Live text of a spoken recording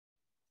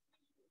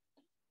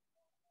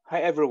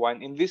Hi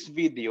everyone, in this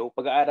video,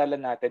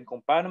 pag-aaralan natin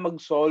kung paano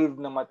mag-solve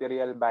ng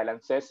material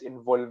balances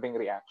involving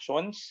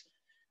reactions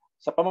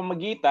sa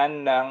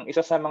pamamagitan ng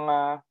isa sa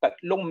mga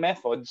tatlong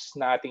methods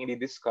na ating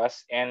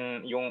i-discuss,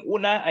 and yung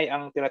una ay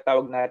ang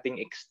tinatawag nating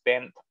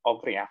extent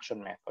of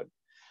reaction method.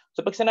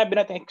 So pag sinabi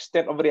natin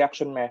extent of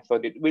reaction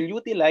method, it will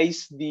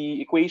utilize the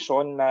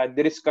equation na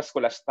discuss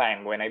ko last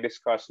time when I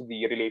discussed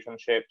the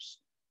relationships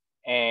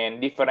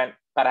and different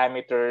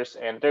parameters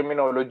and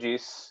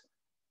terminologies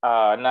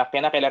na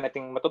kinakailangan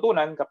nating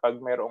matutunan kapag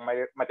mayroong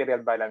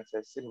material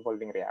balances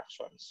involving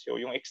reactions.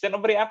 So yung extent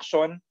of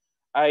reaction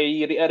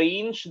ay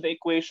rearrange the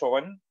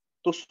equation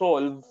to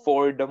solve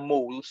for the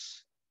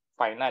moles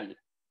final.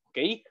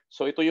 Okay?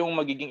 So ito yung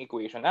magiging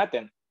equation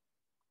natin.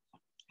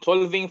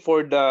 Solving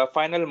for the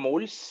final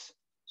moles,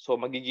 so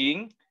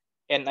magiging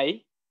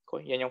Ni,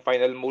 yan yung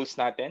final moles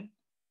natin,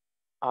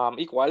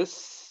 equals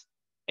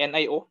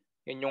NiO,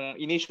 yan yung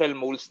initial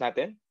moles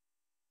natin,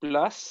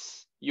 plus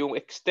yung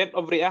extent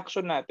of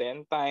reaction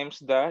natin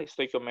times the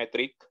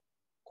stoichiometric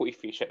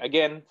coefficient.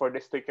 Again, for the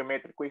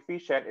stoichiometric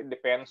coefficient, it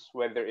depends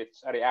whether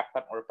it's a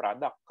reactant or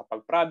product.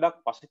 Kapag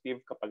product,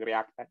 positive. Kapag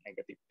reactant,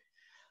 negative.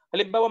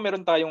 Halimbawa,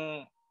 meron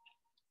tayong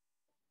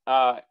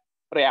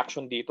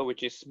reaction dito,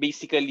 which is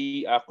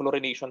basically a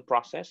chlorination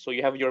process. So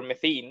you have your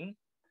methane,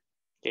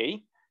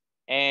 okay?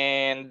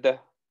 And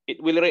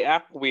it will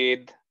react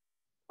with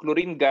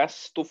chlorine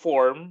gas to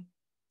form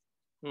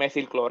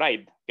methyl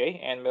chloride,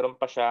 okay? And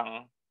meron pa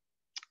siyang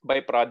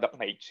byproduct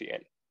na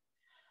HCl.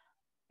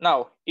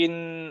 Now,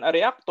 in a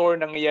reactor,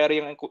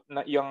 nangyayari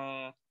yung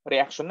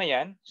reaction na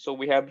yan. So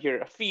we have here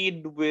a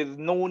feed with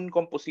known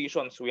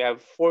compositions. We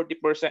have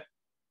 40%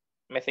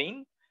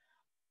 methane,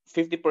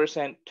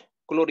 50%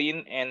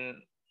 chlorine,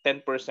 and 10%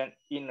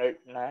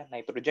 inert na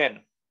nitrogen.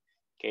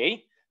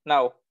 Okay?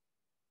 Now,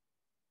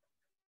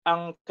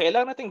 ang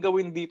kailangan natin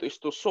gawin dito is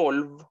to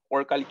solve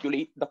or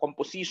calculate the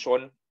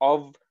composition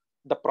of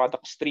the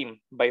product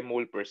stream by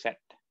mole percent.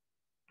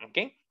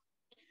 Okay?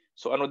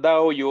 So ano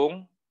daw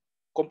yung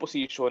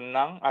composition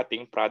ng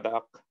ating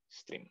product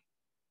stream?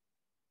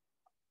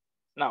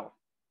 Now,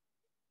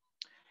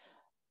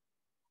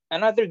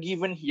 another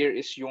given here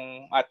is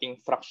yung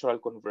ating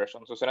fractional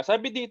conversion. So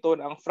sinasabi dito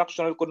na ang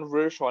fractional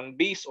conversion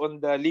based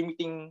on the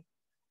limiting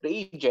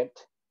reagent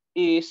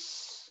is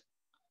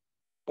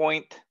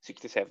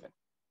 0.67.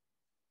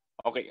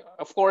 Okay,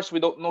 of course, we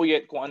don't know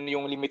yet kung ano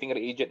yung limiting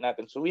reagent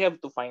natin. So we have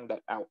to find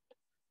that out.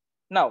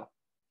 Now,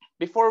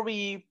 before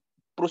we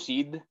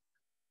proceed,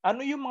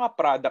 ano yung mga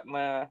product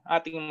na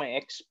ating may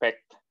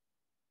expect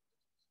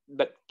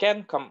that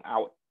can come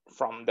out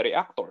from the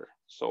reactor?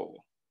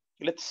 So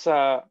let's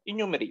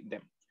enumerate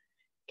them.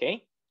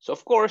 Okay? So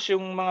of course,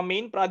 yung mga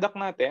main product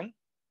natin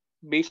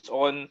based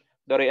on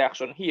the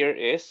reaction here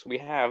is we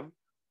have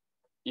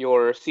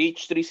your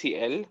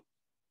CH3Cl.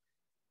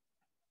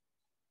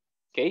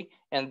 Okay?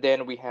 And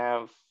then we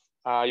have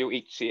yung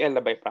HCl na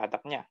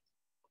byproduct niya.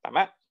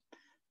 Tama?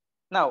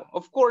 Now,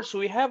 of course,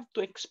 we have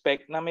to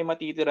expect na may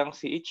matitirang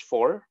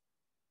CH4,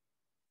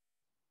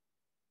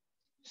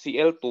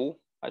 Cl2,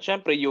 at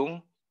syempre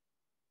yung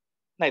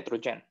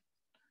nitrogen.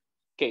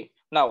 Okay,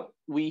 now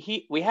we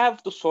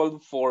have to solve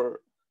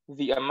for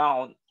the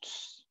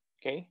amounts,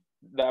 okay?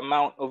 The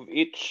amount of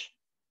each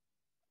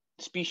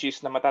species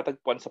na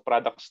matatagpuan sa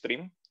product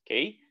stream,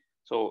 okay?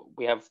 So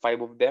we have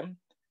 5 of them.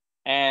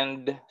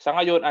 And sa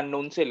ngayon,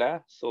 unknown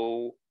sila.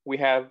 So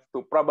we have to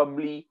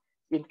probably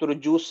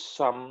introduce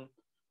some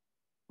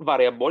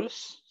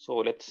variables.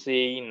 So let's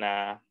say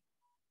na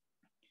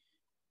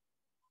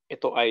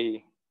ito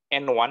ay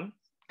N1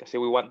 kasi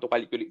we want to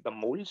calculate the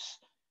moles.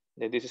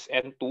 Then this is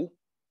N2,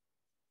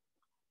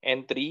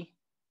 N3,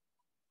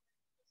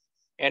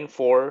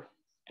 N4,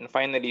 and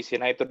finally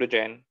si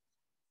nitrogen,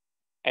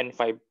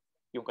 N5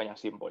 yung kanyang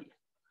symbol.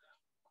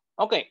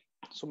 Okay,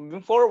 so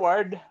moving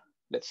forward,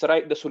 let's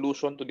write the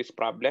solution to this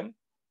problem.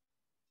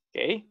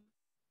 Okay,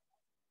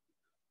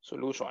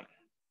 solution.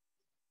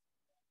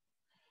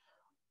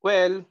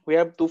 Well, we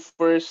have to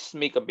first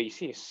make a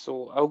basis.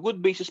 So a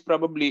good basis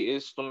probably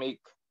is to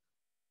make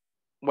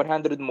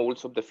 100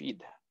 moles of the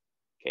feed.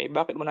 Okay,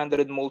 bakit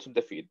 100 moles of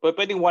the feed?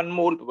 Pwedeng 1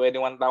 mole,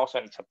 pwedeng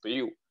 1,000, it's up to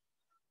you.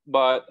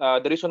 But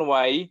the reason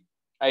why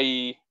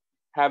I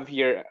have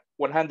here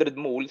 100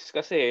 moles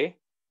kasi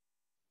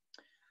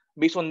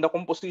based on the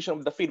composition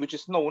of the feed which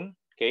is known,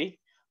 okay?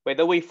 By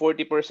the way,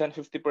 40%,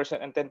 50%,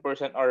 and 10%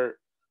 are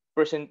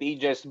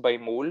percentages by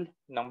mole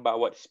ng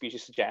bawat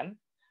species dyan.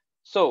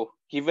 So,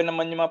 given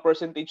naman yung mga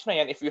percentage na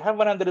yan, if you have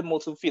 100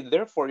 moles of feed,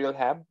 therefore you'll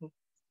have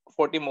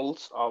 40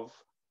 moles of,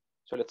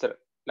 so let's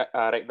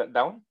write that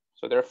down.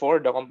 So therefore,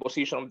 the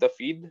composition of the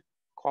feed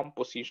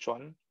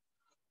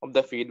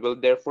will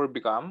therefore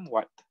become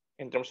what?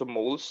 In terms of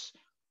moles.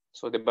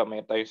 So, diba,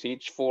 may tayo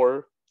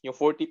CH4, yung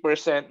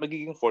 40%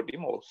 magiging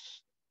 40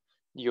 moles.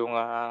 Yung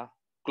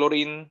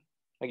chlorine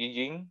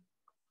magiging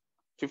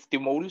 50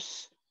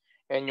 moles.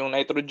 And yung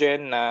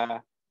nitrogen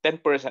na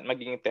 10%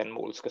 magiging 10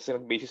 moles kasi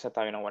nag-basis na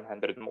tayo ng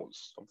 100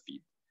 moles of feed.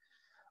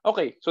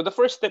 Okay, so the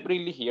first step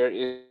really here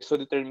is to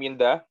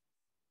determine the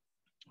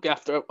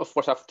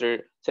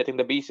After setting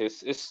the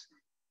basis, is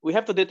we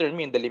have to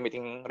determine the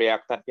limiting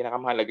reactant.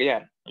 Pinakamahalaga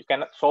yan. You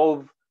cannot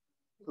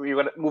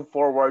move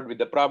forward with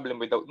the problem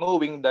without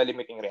knowing the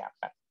limiting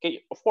reactant.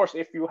 Okay, of course,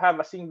 if you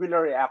have a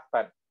singular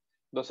reactant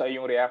doon sa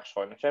iyong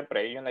reaction,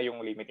 syempre, yun na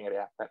yung limiting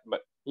reactant.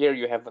 But here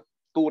you have a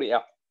two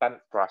reactant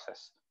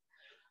process.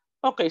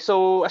 Okay,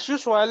 so as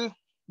usual,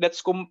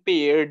 let's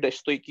compare the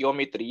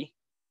stoichiometry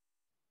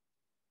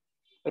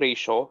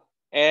ratio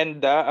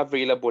and the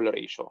available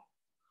ratio.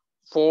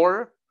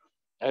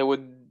 I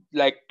would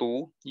like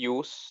to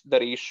use the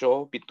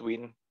ratio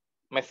between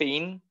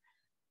methane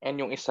and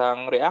yung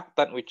isang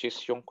reactant, which is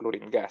yung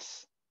chlorine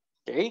gas.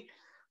 Okay?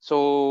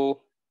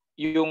 So,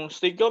 yung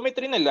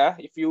stoichiometry nila,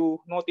 if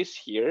you notice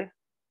here,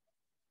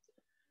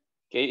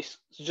 okay, it's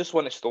just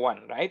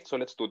 1:1, right? So,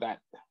 let's do that.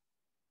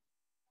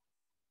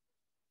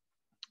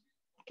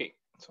 Okay,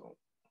 so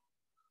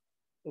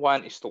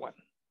 1:1,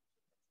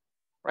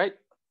 right?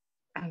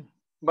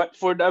 But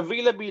for the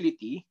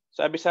availability,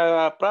 sabi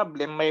sa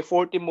problem, may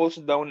 40 moles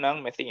daw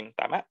ng methane,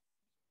 tama?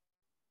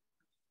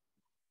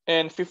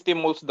 And 50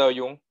 moles daw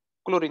yung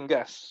chlorine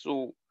gas.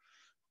 So,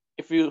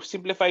 if you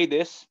simplify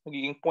this,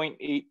 magiging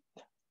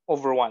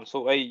 0.8/1.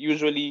 So, I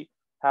usually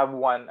have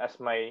 1 as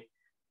my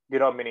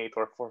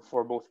denominator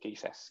for both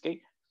cases. Okay?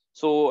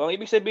 So, ang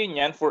ibig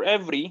sabihin yan, for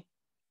every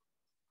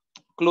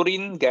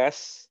chlorine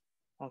gas,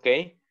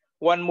 okay,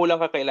 1 mole lang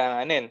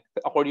kakailanganin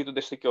according to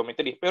the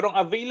stoichiometry. Pero ang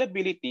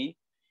availability,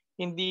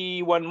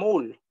 hindi 1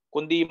 mole,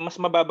 kundi mas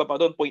mababa pa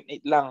doon,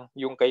 0.8 lang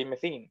yung kay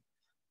methane.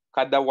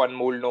 Kada 1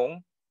 mole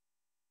nung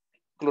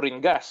chlorine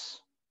gas.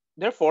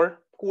 Therefore,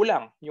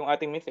 kulang yung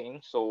ating methane.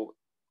 So,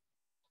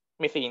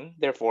 methane,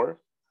 therefore,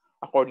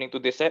 according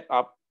to this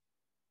setup,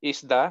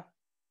 is the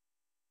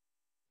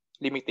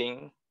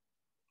limiting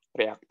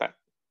reactant.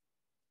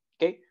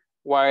 Okay?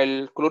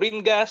 While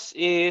chlorine gas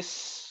is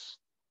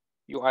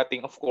yung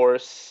ating, of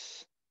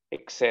course,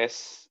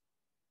 excess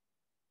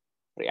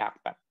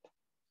reactant.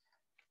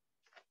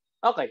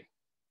 Okay.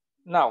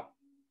 Now,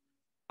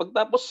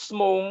 pagtapos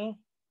mong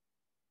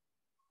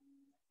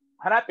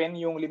hanapin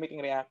yung limiting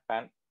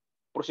reactant,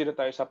 proceed na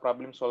tayo sa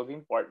problem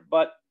solving part.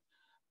 But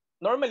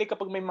normally,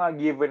 kapag may mga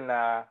given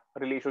na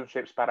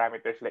relationships,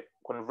 parameters like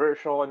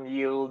conversion,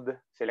 yield,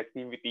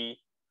 selectivity,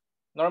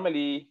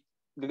 normally,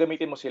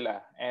 gagamitin mo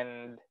sila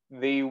and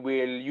they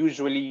will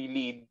usually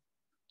lead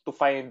to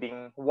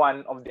finding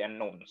one of the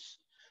unknowns.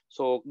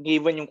 So,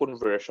 given yung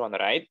conversion,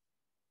 right?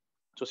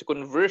 So, si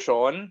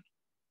conversion,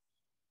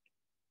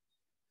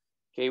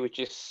 okay,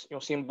 which is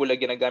yung symbol na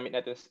ginagamit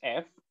natin is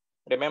F.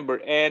 Remember,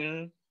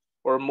 N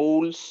or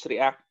moles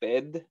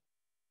reacted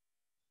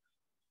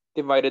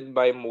divided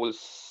by moles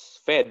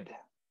fed.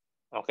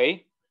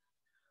 Okay?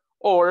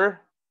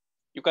 Or,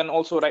 you can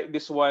also write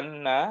this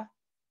one na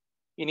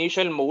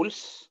initial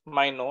moles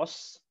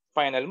minus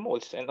final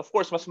moles. And of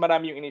course, mas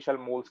marami yung initial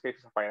moles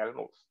kaysa sa final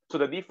moles.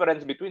 So the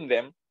difference between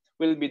them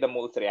will be the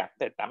moles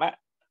reacted. Tama?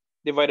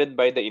 Divided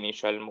by the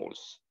initial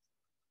moles.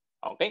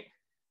 Okay?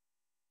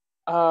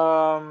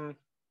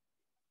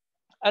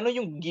 Ano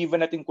yung given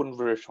natin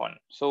conversion?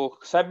 So,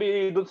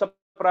 sabi dun sa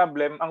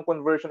problem, ang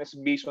conversion is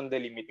based on the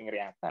limiting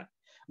reactant.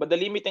 But the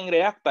limiting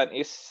reactant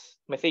is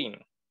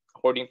methane,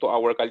 according to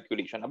our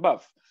calculation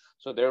above.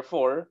 So,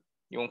 therefore,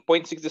 yung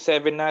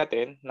 0.67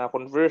 natin na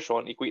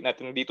conversion, equate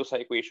natin dito sa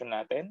equation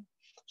natin.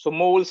 So,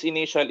 moles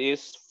initial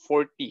is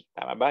 40.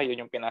 Tama ba?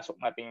 Yun yung pinasok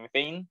nating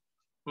methane.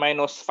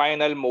 Minus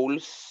final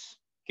moles,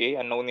 okay,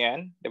 unknown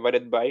yan,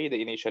 divided by the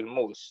initial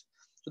moles.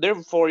 So,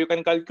 therefore, you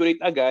can calculate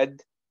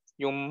agad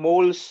yung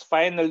moles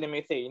final ni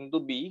methane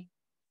to be,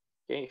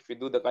 okay, if you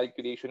do the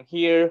calculation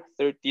here,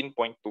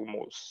 13.2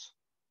 moles.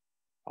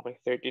 Okay,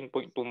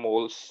 13.2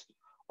 moles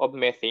of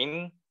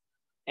methane.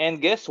 And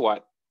guess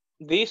what?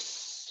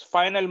 This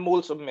final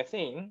moles of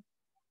methane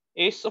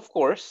is, of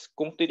course,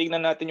 kung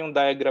titignan natin yung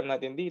diagram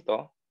natin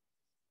dito,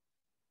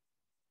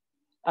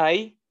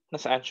 ay,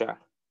 nasaan siya?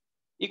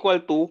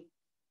 Equal to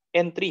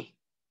N3.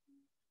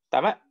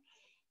 Tama?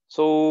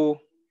 So,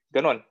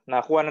 ganun.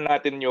 Nakuha na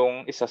natin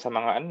yung isa sa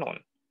mga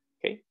unknown.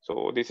 Okay,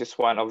 so this is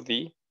one of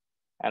the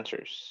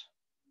answers.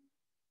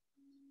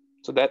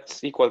 So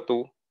that's equal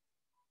to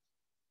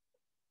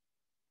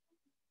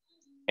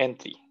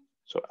N3.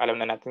 So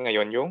alam na natin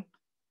ngayon yung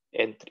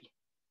N3.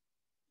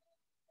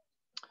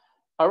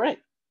 Alright.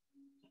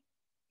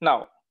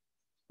 Now,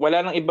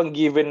 wala nang ibang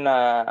given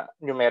na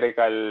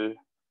numerical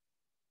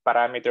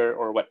parameter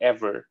or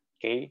whatever.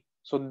 Okay,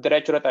 so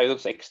diretso na tayo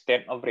sa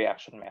extent of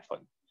reaction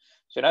method.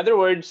 So in other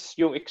words,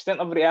 yung extent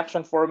of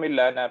reaction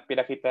formula na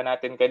pinakita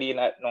natin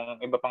kanina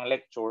nung iba pang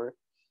lecture,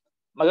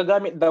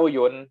 magagamit daw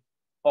yun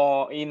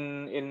in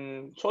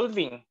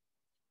solving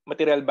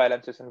material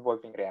balances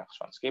involving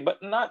reactions. Okay?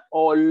 But not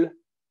all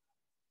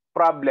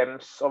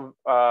problems of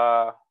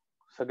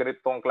sa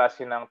ganitong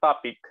klase ng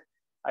topic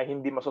ay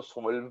hindi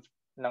masosolve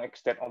ng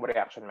extent of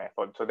reaction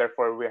method. So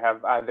therefore, we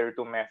have other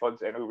two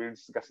methods and we will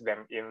discuss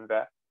them in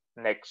the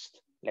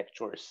next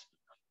lectures.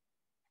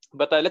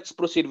 But let's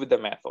proceed with the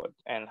method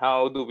and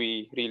how do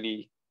we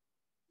really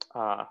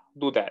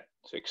do that?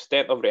 So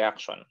extent of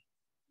reaction.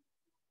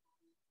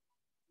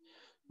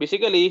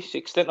 Basically, the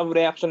extent of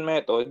reaction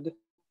method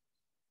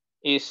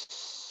is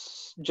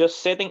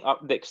just setting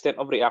up the extent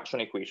of reaction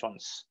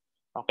equations.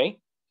 Okay?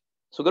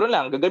 So, ganoon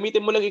lang.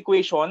 Gagamitin mo lang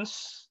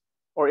equations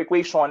or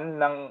equation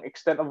ng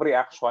extent of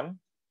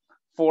reaction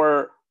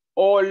for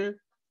all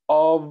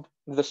of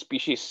the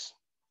species.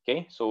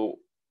 Okay? So,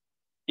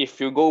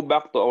 if you go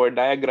back to our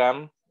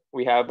diagram,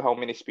 we have how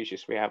many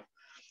species? We have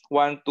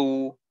 1,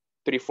 2,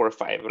 3, 4,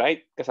 5,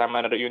 right?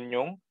 Kasama na rin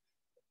yung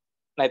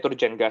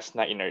nitrogen gas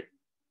na inert.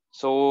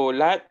 So,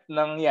 lahat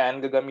ng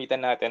yan,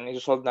 gagamitan natin,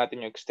 i-solve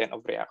natin yung extent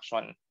of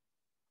reaction.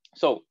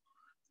 So,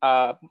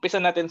 umpisa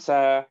natin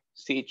sa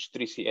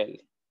CH3Cl.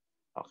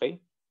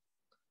 Okay?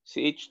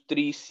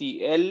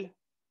 CH3Cl.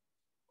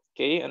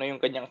 Okay, ano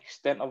yung kanyang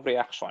extent of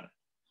reaction?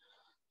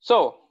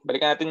 So,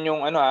 balikan natin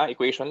yung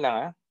equation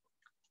lang.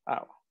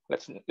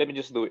 Let me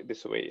just do it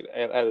this way.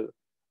 I'll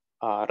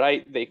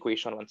write the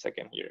equation 1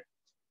 second here.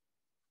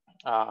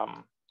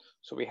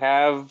 So we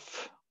have,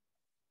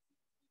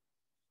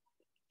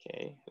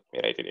 okay, let me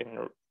write it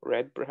in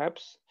red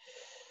perhaps.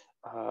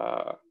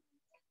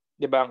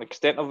 Diba, ang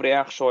extent of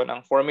reaction,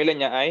 ang formula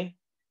niya ay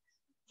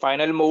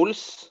final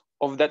moles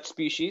of that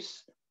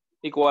species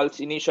equals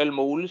initial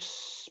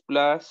moles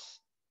plus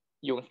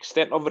yung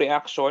extent of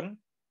reaction.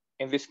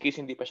 In this case,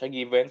 hindi pa siya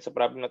given sa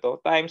problem na to,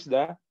 times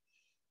the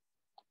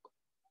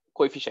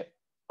coefficient.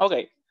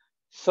 Okay,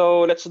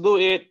 so let's do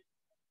it.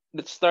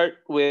 Let's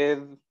start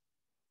with,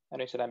 ano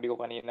yung sinabi ko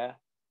kanina?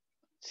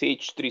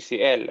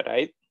 CH3Cl,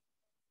 right?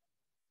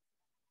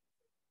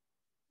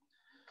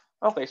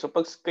 Okay, so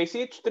pag kay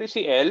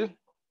CH3Cl,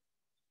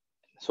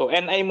 so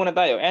Ni muna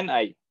tayo.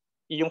 Ni,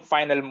 yung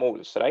final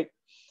moles, right?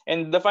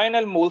 And the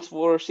final moles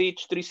for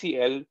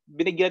CH3Cl,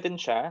 binigyan natin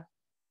siya,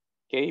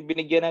 okay?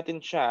 Binigyan natin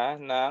siya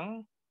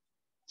ng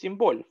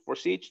symbol. For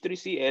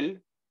CH3Cl,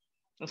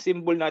 ang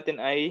symbol natin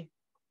ay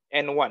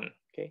N1,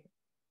 okay?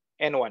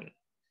 N1.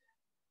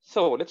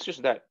 So, let's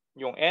use that.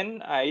 Yung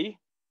Ni,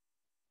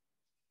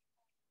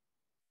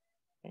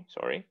 okay,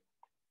 sorry.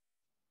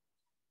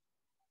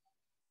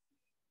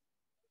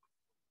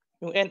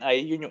 Yung Ni,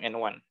 yun yung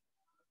N1.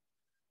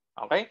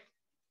 Okay?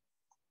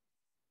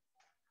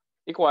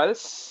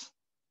 Equals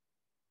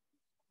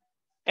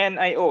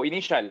NiO,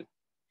 initial.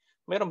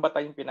 Meron ba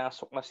tayong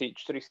pinasok na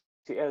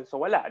CH3Cl?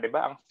 So wala, di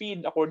ba? Ang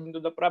feed according to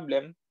the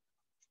problem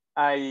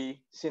ay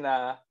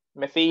sina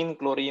methane,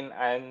 chlorine,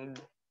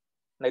 and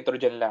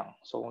nitrogen lang.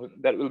 So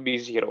that will be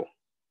 0.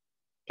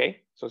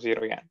 Okay? So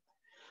 0 yan.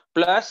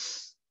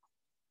 Plus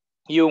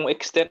yung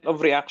extent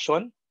of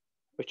reaction,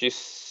 which is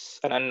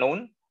an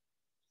unknown.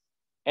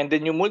 And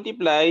then you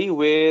multiply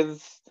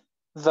with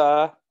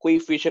the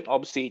coefficient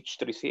of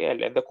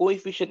CH3Cl. And the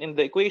coefficient in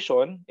the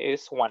equation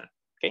is 1.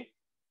 Okay?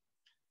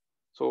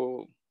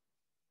 So,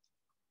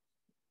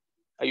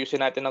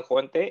 ayusin natin ng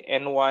konti.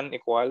 N1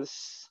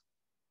 equals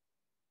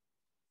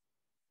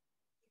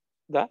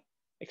the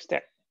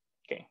extent.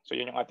 Okay, so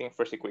yun yung ating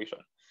first equation.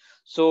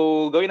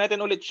 So, gawin natin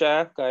ulit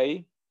siya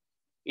kay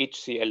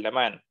HCl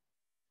naman.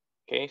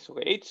 Okay, so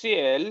kay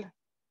HCl,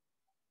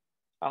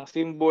 ang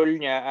symbol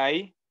niya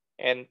ay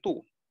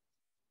N2.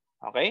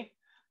 Okay?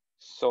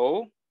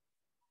 So,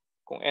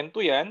 kung N2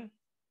 yan,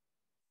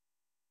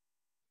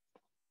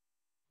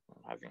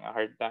 I'm having a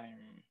hard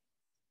time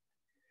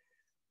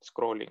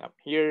scrolling up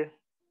here.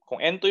 Kung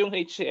N2 yung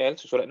HCl,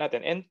 susulat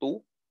natin N2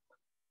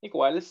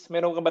 equals,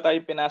 meron ka ba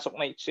tayong pinasok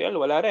na HCl?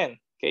 Wala rin.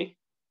 Okay?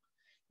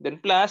 Then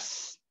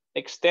plus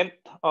extent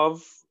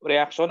of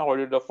reaction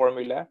according to the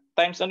formula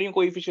times ano yung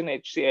coefficient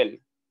ng HCl?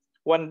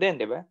 1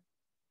 din, di ba?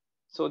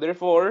 So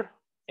therefore,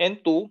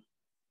 N2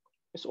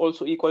 is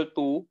also equal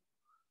to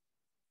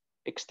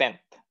extent.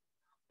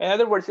 In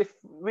other words, if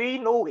we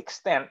know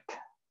extent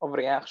of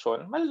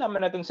reaction,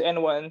 malalaman natin si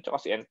N1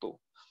 at si N2.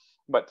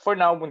 But for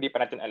now, hindi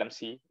pa natin alam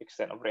si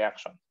extent of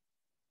reaction.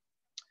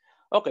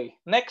 Okay,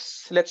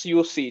 next, let's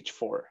use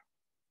CH4.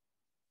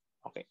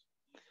 Okay.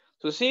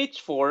 So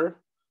CH4,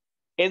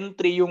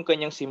 N3 yung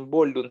kanyang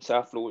symbol dun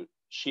sa flow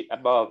sheet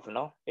above,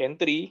 no?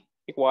 N3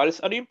 equals,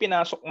 ano yung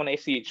pinasok mo na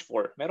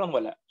CH4? Meron,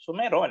 wala? So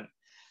meron.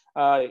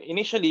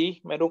 Initially,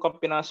 meron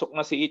kang pinasok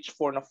na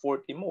CH4 na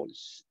 40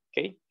 moles.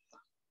 Okay?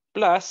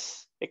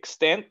 Plus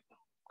extent.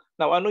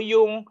 Now, ano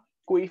yung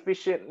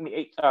coefficient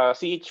ni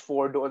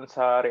CH4 doon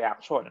sa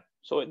reaction?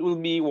 So it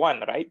will be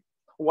 1, right?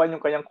 1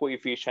 yung kanyang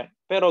coefficient.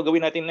 Pero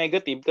gawin natin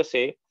negative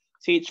kasi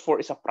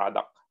CH4 is a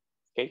product.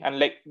 Okay?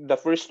 Unlike the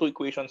first two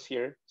equations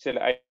here,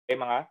 sila ay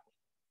mga,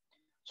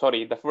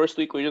 sorry, the first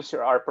two equations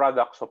here are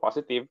product, so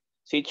positive.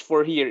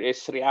 CH4 here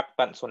is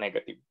reactant, so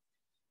negative.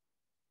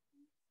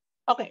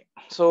 Okay,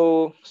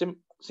 so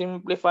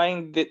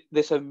simplifying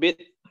this a bit,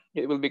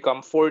 it will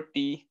become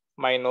 40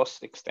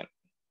 minus extent.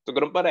 So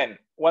ganoon pa rin.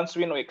 Once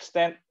we know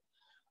extent,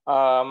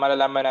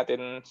 malalaman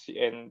natin si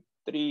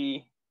N3.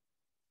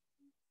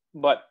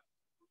 But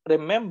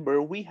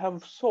remember, we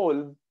have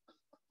solved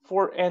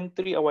for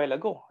N3 a while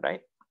ago,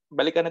 right?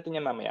 Balikan natin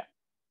yan mamaya.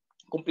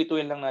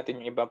 Kumplituhin lang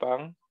natin yung iba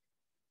pang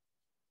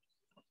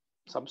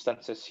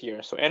substances here.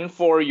 So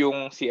N4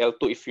 yung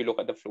Cl2 if you look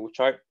at the flow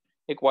chart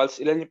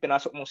equals ilan yung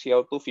pinasok mong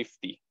Cl2?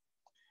 50.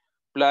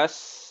 Plus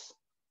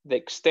the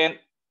extent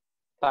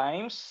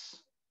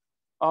times,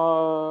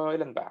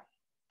 ilan ba?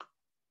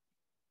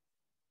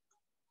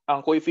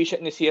 Ang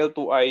coefficient ni Cl2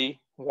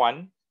 ay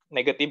 1.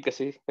 Negative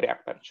kasi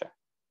reactant siya.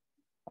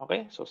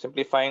 Okay, so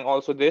simplifying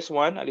also this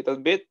one a little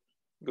bit.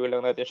 Gawin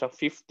lang natin siyang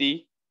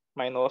 50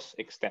 minus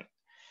extent.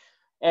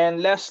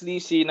 And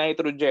lastly, si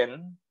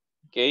nitrogen,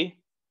 okay,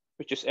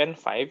 which is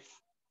N5.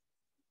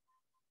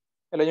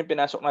 Ilan yung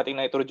pinasok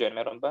nating nitrogen?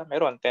 Meron ba?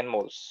 Meron, 10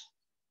 moles.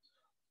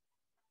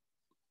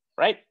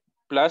 Right?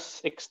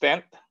 Plus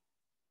extent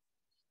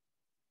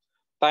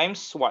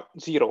times what?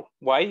 0.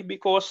 Why?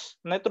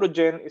 Because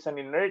nitrogen is an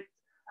inert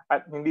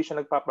at hindi siya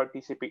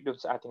nagpa-participate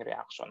dun sa ating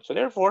reaction. So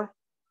therefore,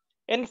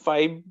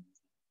 N5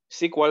 is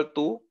equal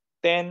to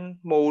 10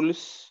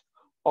 moles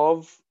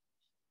of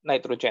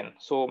nitrogen.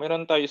 So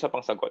meron tayo isa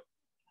pang sagot.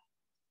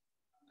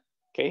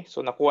 Okay,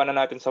 so nakuha na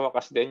natin sa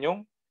wakas din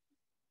yung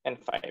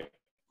N5.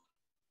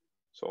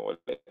 So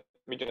let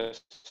me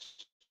just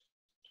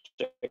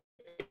check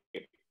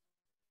it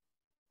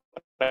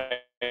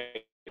right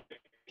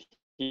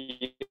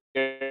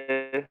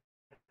here.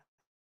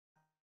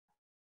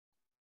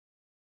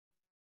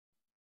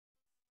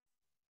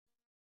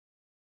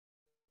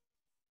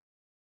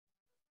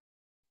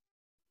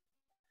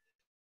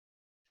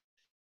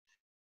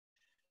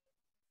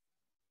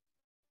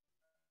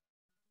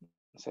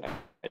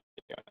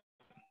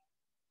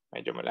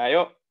 Medyo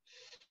malayo.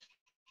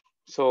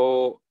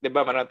 So, di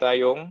ba meron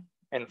tayong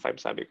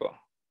N5 sabi ko.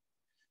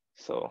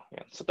 So,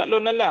 yan. So, tatlo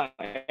na lang.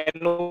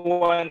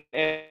 N1,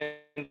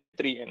 N3,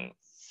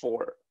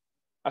 N4.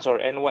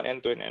 Sorry, N1,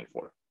 N2, and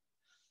N4.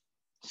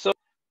 So,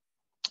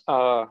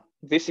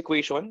 this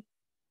equation,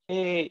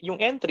 yung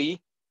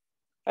N3,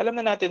 alam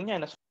na natin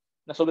yan.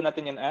 Nasolve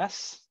natin yan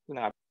as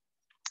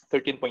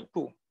 13.2.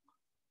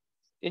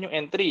 Yan yung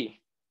N3.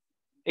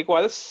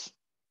 Equals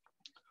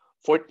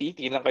 40,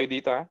 tingin lang kayo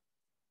dito,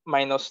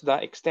 minus the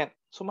extent.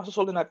 So,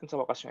 masosolve natin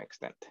sa wakas yung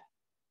extent.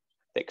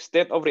 The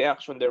extent of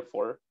reaction,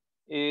 therefore,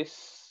 is,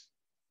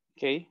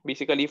 okay,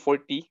 basically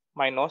 40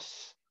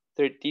 minus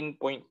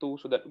 13.2.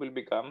 So, that will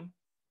become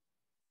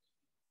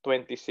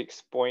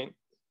 26.8.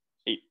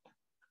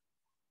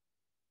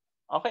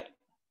 Okay.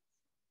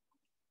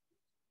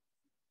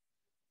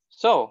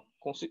 So,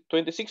 kung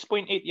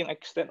 26.8 yung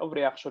extent of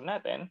reaction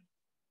natin,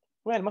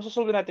 well,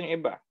 masosolve natin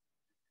yung iba.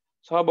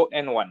 So, how about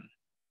N1?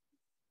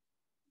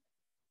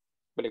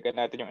 Balikan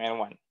natin yung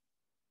N1.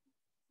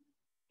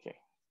 Okay.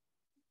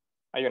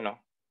 Ayun, no?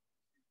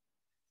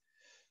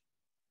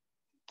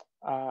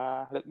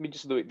 Let me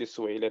just do it this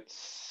way.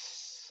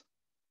 Let's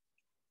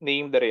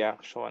name the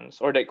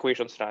reactions, or the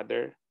equations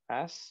rather,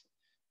 as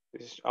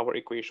this is our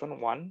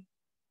equation 1.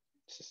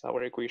 This is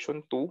our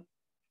equation 2.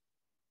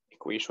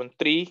 Equation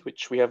 3,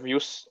 which we have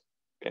used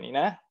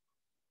kanina.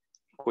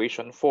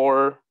 Equation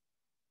 4.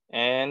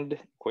 And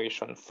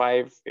equation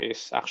 5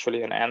 is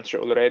actually an answer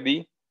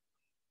already.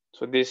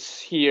 So this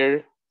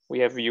here, we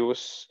have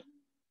used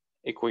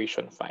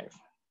equation 5.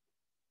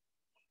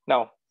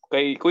 Now,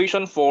 okay,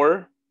 equation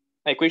 4,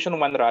 equation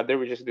 1 rather,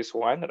 which is this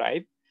one,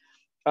 right?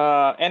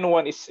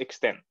 N1 is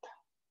extent.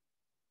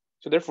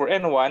 So therefore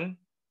N1,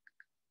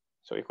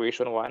 so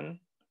equation 1,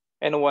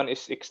 N1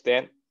 is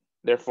extent,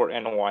 therefore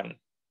N1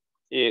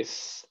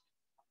 is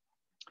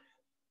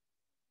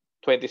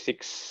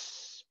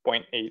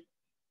 26.8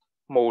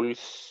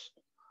 moles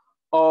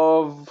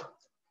of,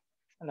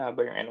 ano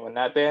ba yung N1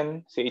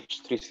 natin?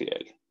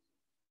 CH3Cl.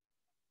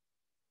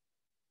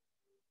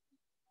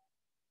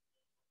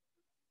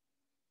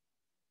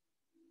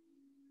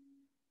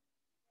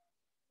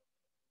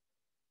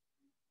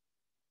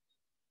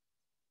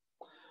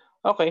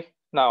 Okay,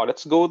 now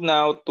let's go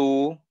now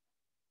to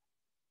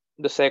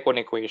the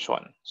second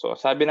equation. So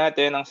sabi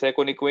natin ang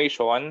second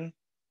equation,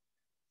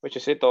 which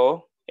is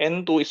ito,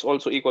 N2 is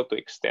also equal to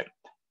extent.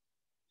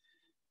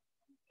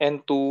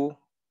 N2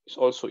 is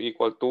also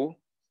equal to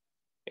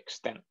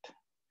extent.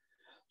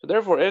 So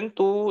therefore,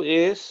 N2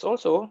 is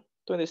also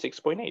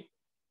 26.8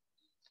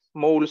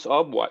 moles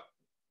of what?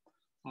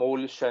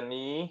 Moles siya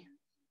ni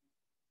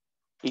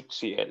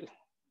HCl.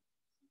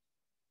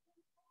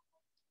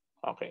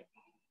 Okay.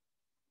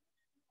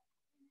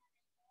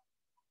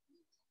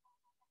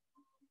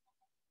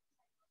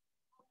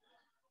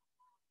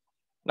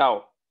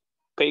 Now,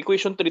 kay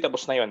equation 3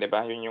 tapos na yun, di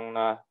ba? Yun yung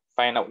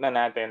na-find out na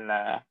natin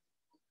na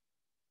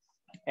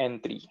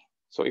N3.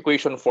 So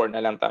equation 4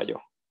 na lang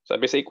tayo.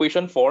 Sabi sa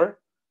equation 4,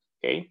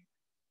 okay,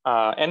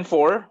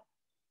 N4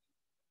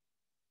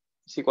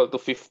 is equal to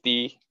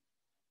 50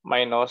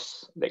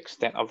 minus the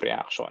extent of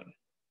reaction.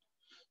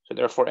 So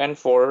therefore,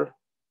 N4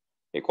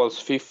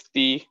 equals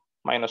 50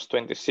 minus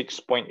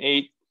 26.8.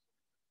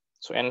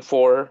 So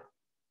N4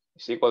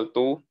 is equal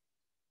to,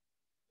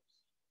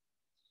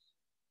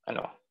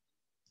 ano,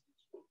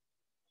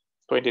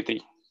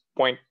 23.2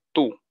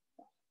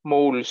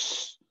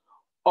 moles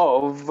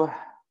of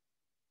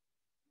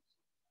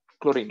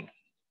chlorine.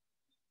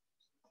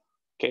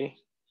 Okay.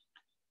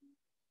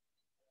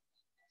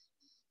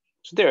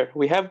 So there,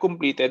 we have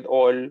completed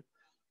all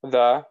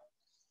the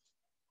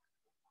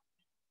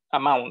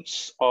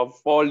amounts of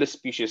all the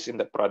species in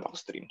the product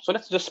stream. So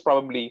let's just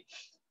probably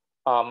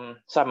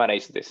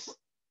summarize this.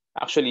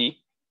 Actually,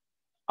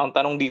 ang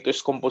tanong dito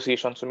is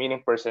composition, so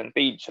meaning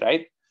percentage,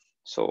 right?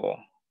 So,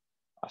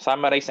 a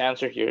summarized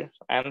answer here,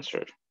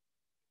 answer.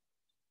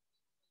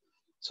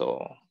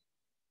 So,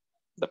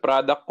 the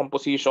product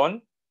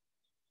composition,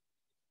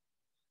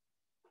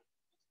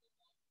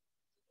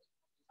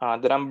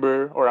 the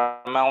number or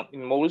amount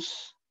in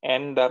moles,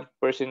 and the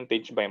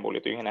percentage by mole.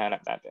 Ito yung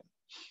hinahanap natin.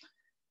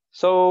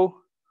 So,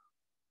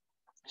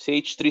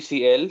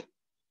 CH3Cl,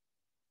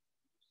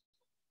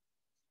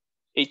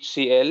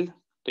 HCl,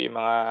 ito yung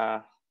mga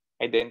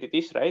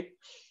identities, right?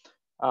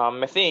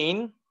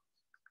 Methane,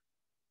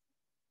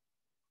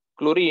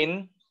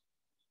 chlorine,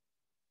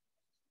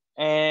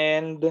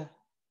 and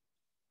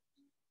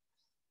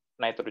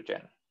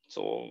nitrogen.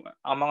 So,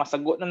 ang mga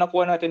sagot na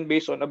nakuha natin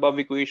based on above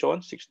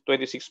equation,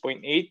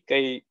 26.8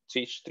 kay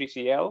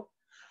CH3Cl,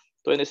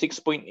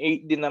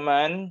 26.8 din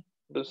naman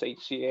doon sa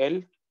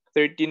HCl,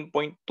 13.2,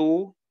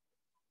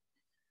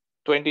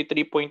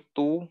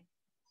 23.2,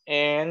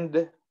 and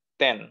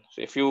 10. So,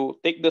 if you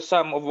take the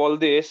sum of all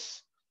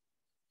this,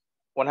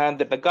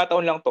 100,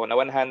 nagkataon lang to na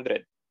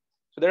 100.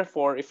 So,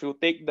 therefore, if you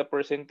take the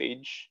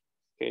percentage,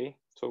 okay,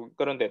 so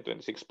karon din,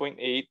 26.8,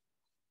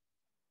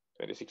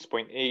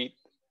 26.8,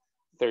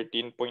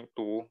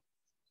 13.2,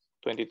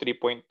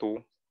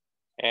 23.2,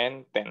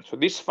 and 10. So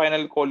this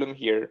final column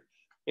here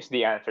is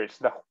the answer. It's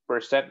the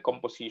percent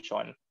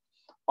composition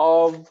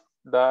of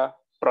the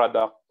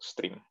product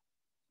stream.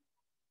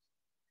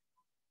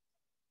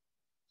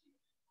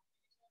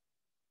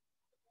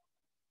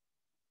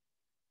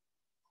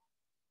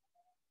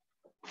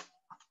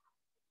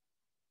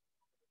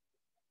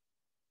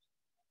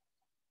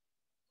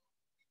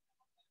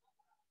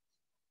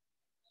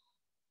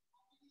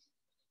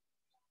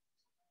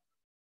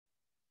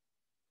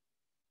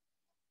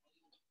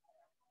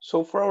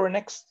 So for our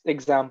next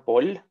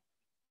example,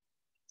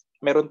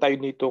 meron tayo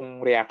nitong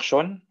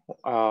reaction,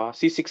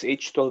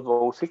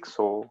 C6H12O6.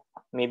 So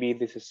maybe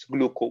this is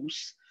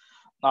glucose,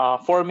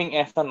 forming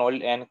ethanol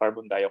and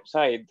carbon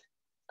dioxide.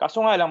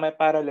 Kaso nga lang may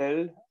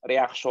parallel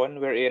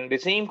reaction wherein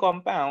the same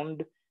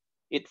compound,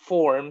 it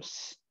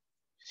forms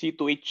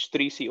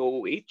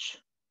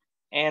C2H3COOH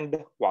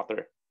and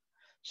water.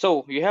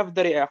 So you have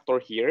the reactor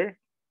here,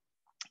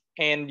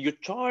 and you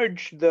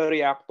charge the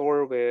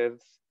reactor with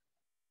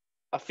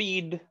a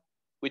feed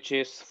which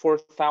is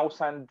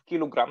 4,000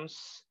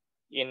 kilograms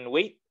in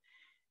weight,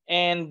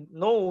 and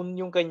known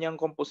yung kanyang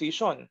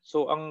composition.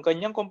 So ang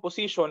kanyang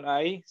composition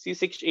ay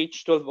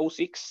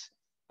C6H12O6.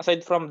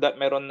 Aside from that,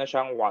 meron na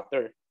siyang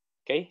water.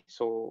 Okay?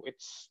 So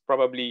it's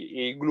probably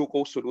a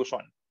glucose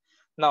solution.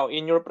 Now,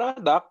 in your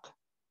product,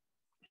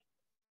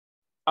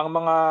 ang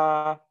mga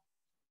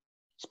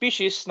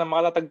species na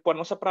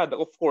malatagpuan mo sa product,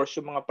 of course,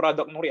 yung mga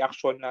product ng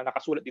reaction na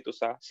nakasulat dito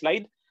sa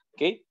slide.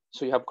 Okay?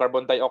 So you have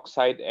carbon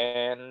dioxide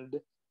and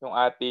yung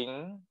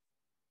ating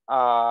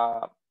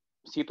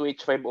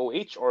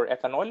C2H5OH or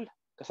ethanol.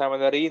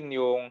 Kasama na rin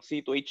yung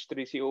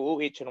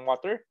C2H3COOH and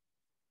water.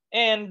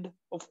 And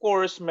of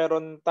course,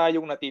 meron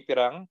tayong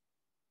natitirang,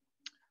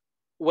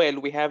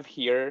 well, we have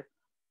here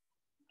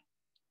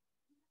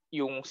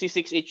yung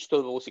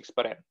C6H12O6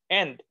 pa rin.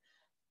 And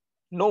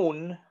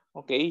known,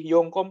 okay,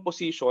 yung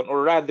composition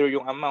or rather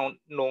yung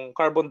amount ng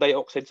carbon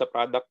dioxide sa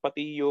product,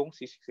 pati yung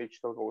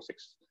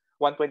C6H12O6.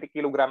 120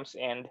 kilograms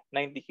and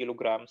 90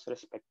 kilograms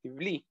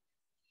respectively.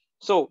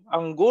 So,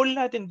 ang goal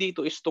natin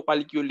dito is to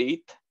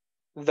calculate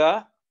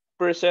the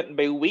percent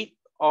by weight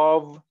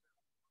of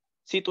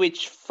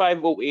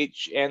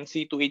C2H5OH and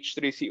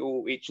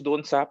C2H3COOH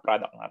doon sa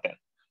product natin.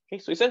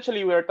 Okay, so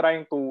essentially we are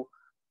trying to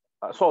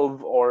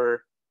solve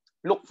or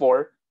look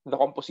for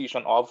the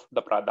composition of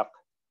the product.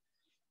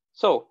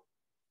 So,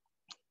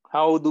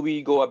 how do we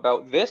go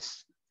about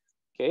this?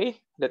 Okay,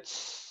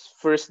 let's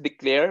first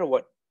declare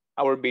what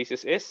our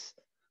basis is.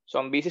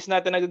 So, ang basis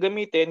natin na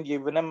gagamitin,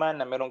 given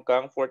naman na meron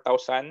kang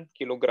 4,000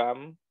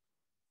 kilogram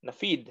na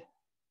feed.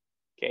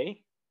 Okay?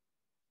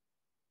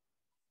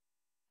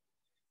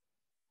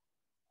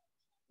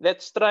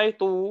 Let's try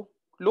to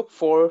look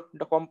for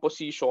the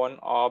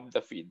composition of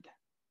the feed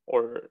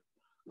or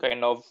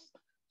kind of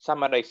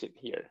summarize it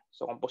here.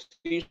 So,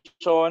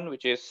 composition,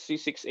 which is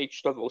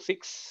C6H12O6,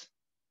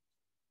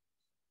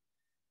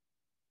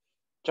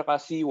 tsaka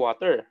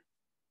seawater.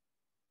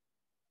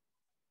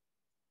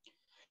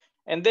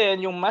 And then,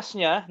 yung mass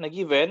niya na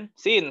given,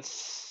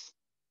 since,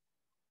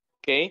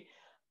 okay,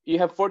 you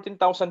have 14,000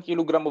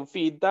 kilogram of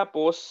feed,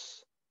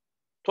 tapos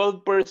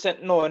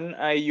 12% nun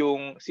ay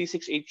yung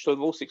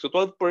C6H12O6. So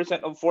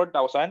 12% of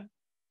 4,000,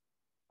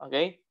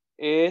 okay,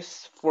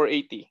 is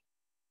 480.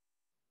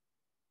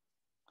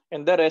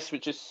 And the rest,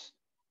 which is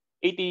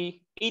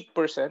 88%,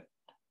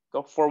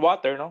 so for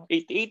water, no,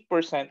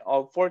 88%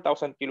 of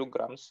 4,000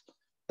 kilograms,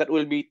 that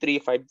will be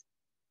 3,520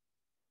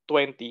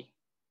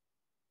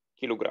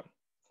 kilogram.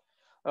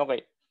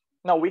 Okay,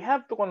 now we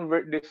have to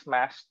convert this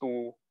mass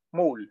to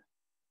mole.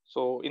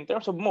 So in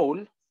terms of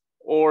mole,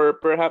 or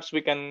perhaps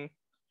we can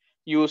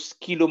use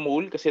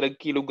kilomole kasi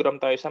nag-kilogram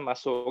tayo sa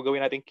mass. So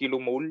gawin natin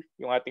kilomole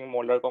yung ating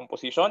molar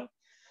composition.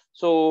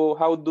 So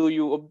how do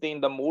you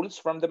obtain the moles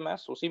from the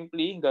mass? So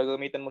simply,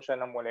 gagamitan mo siya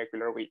ng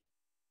molecular weight.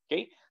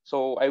 Okay?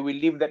 So I will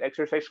leave that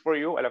exercise for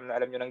you. Alam na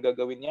alam nyo nang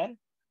gagawin yan.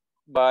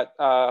 But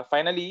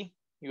finally,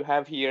 you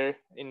have here,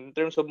 in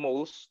terms of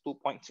moles,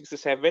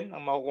 2.67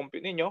 ang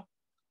makukompute ninyo.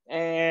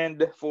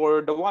 And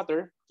for the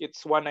water,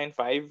 it's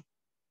 195.56.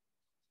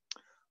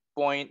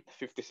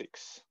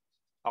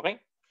 Okay?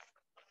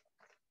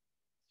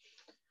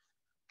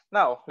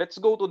 Now, let's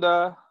go to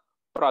the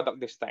product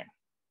this time.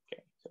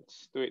 Okay, so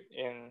let's do it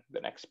in the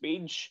next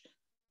page.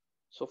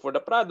 So for the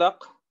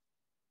product,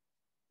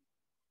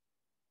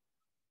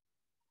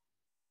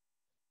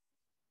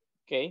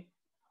 okay,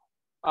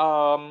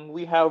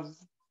 we have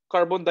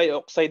carbon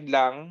dioxide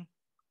lang,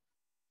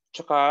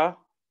 tsaka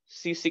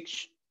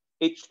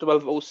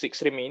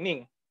C6H12O6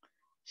 remaining.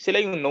 Sila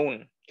yung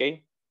known,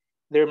 okay?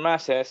 Their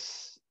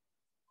masses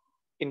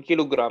in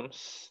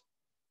kilograms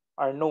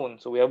are known.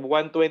 So we have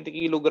 120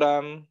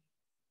 kilogram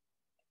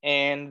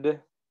and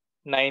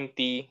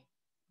 90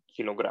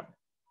 kilogram.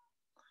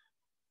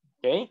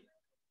 Okay?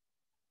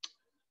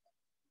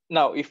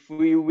 Now, if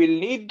we will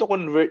need to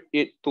convert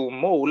it to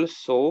moles,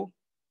 so,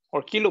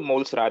 or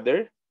kilomoles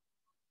rather,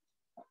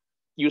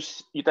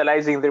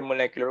 utilizing their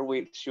molecular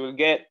weights, you'll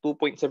get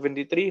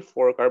 2.73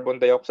 for carbon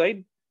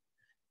dioxide,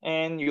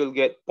 and you'll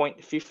get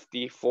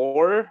 0.50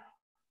 for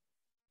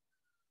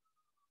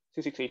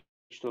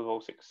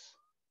C6H12O6.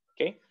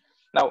 Okay?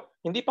 Now,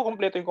 hindi pa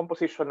kompleto yung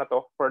composition na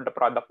to for the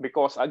product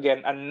because,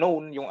 again,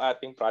 unknown yung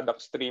ating product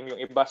stream, yung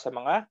iba sa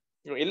mga,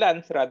 yung ilan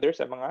rather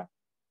sa mga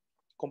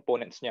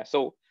components niya.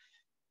 So,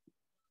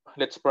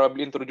 let's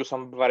probably introduce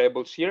some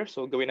variables here.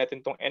 So, gawin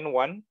natin tong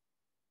N1,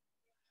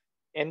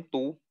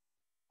 N2,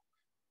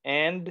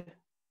 and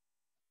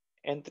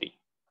N3.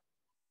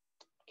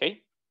 Okay?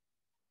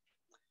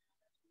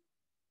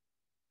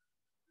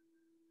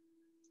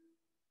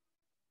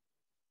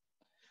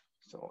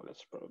 So,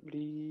 let's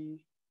probably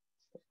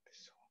set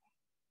this one.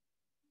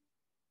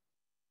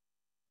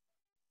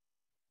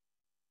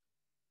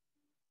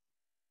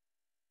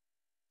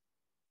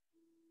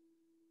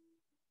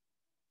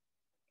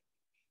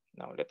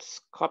 Now, let's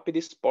copy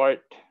this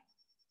part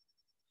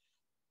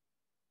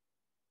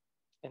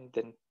and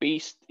then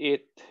paste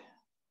it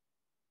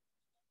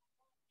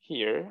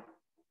here.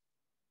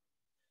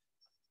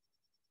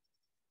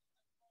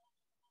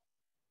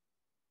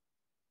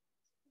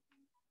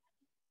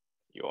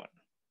 Yun.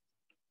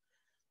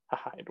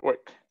 Haha, it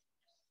worked.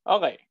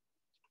 Okay.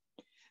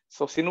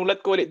 So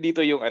sinulat ko ulit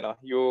dito yung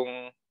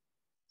yung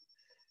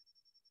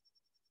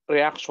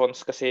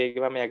reactions kasi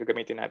mamaya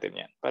gagamitin natin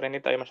 'yan para hindi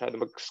tayo masyado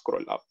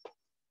mag-scroll up.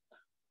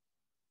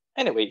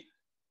 Anyway,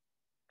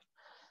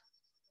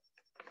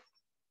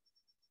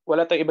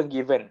 wala tayong ibang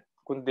given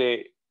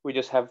kundi we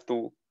just have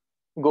to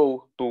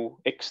go to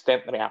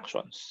extent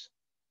reactions.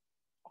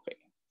 Okay.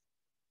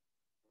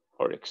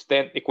 Or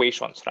extent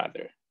equations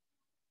rather.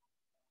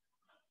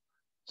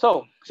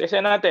 So,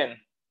 isa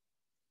natin.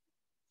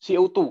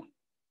 CO2.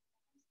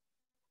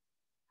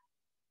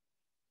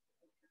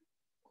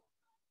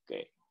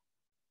 Okay.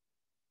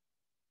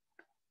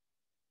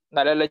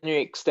 Naalala nyo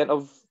yung extent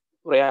of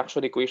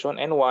reaction equation,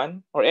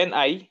 N1 or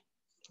Ni,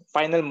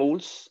 final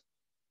moles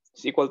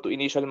is equal to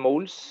initial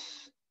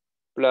moles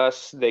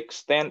plus the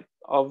extent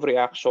of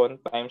reaction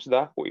times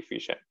the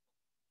coefficient.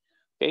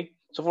 Okay,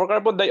 so for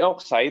carbon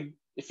dioxide,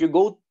 if you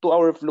go to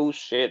our flow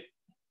sheet,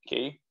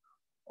 okay,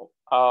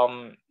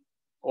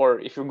 or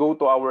if you go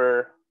to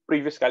our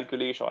previous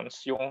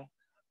calculations, yung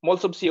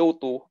moles of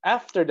CO2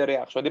 after the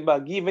reaction, di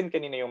ba, given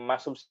kanina yung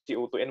mass of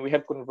CO2 and we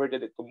have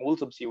converted it to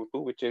moles of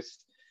CO2, which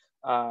is,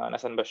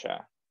 nasan ba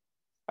siya?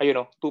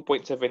 Ayun,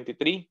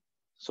 2.73.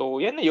 So,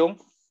 yan na yung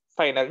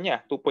final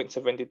niya,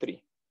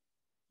 2.73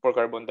 for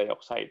carbon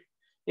dioxide.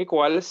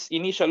 Equals,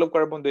 initial of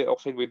carbon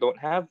dioxide we don't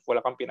have.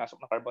 Wala kang pinasok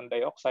na carbon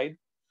dioxide.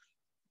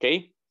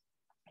 Okay?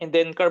 And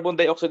then carbon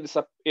dioxide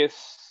is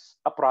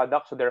a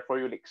product, so therefore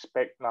you'll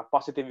expect na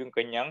positive yung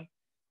kanyang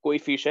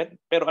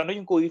coefficient. Pero ano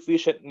yung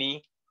coefficient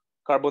ni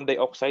carbon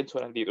dioxide? So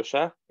nandito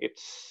siya.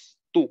 It's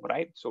 2,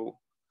 right? So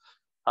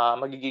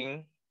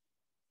magiging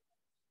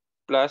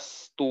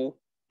plus 2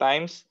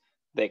 times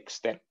the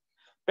extent.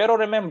 Pero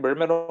remember,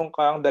 meron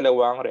kang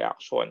dalawang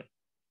reaction.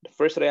 The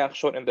first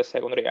reaction and the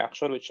second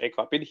reaction, which I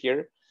copied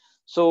here.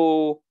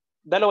 So,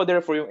 dalawa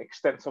therefore yung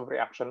extents of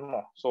reaction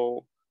mo.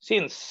 So,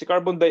 since si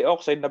carbon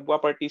dioxide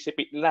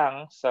nagpa-participate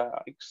lang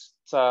sa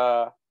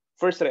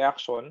first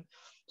reaction,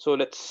 so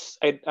let's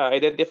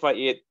identify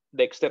it,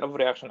 the extent of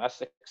reaction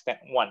as extent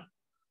 1.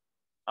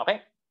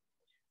 Okay?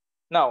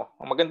 Now,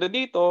 ang maganda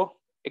dito,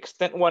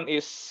 extent 1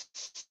 is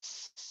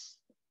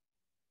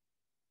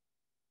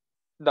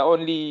the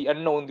only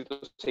unknown dito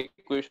sa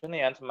equation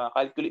na yan. So,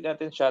 ma-calculate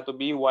natin siya to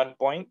be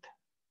 1.365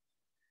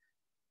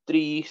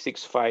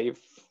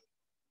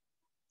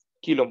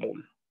 kilomole.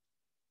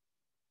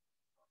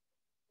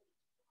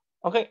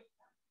 Okay.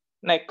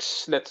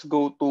 Next, let's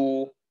go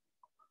to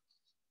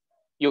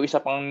yung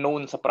isa pang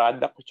known sa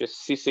product, which is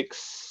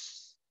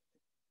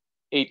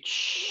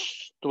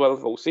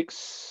C6H12O6.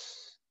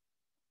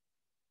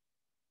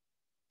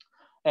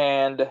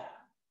 And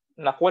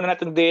Nakuha na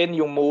natin din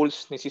yung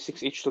moles ni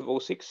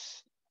C6H12O6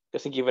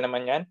 kasi given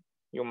naman yan,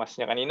 yung mass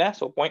niya kanina.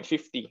 So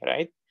 0.50,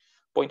 right?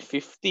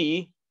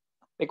 0.50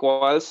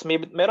 equals,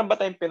 meron ba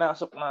tayong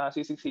pinasok na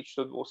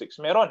C6H12O6?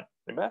 Meron,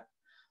 di ba?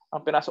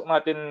 Ang pinasok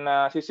natin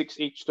na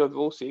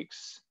C6H12O6,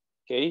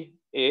 okay,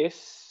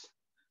 is,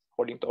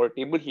 according to our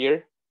table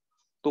here,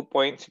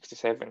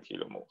 2.67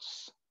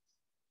 kilomoles.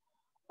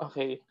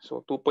 Okay,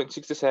 so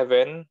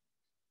 2.67.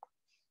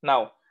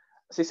 Now,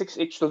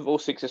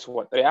 C6H12O6 is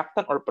what?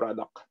 Reactant or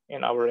product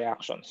in our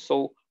reactions?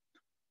 So,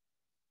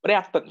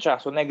 reactant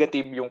siya. So,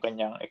 negative yung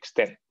kanyang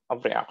extent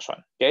of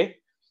reaction. Okay?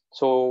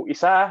 So,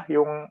 isa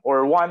yung,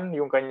 or 1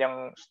 yung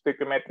kanyang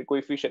stoichiometric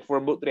coefficient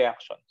for both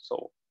reactions.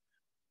 So,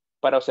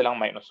 pareho silang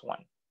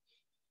 -1.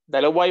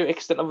 Dalawa yung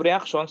extent of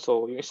reaction.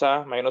 So, yung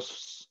isa,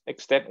 minus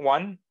extent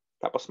 1,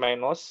 tapos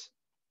minus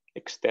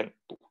extent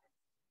 2.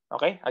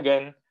 Okay?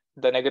 Again,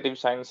 the negative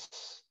signs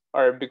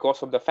are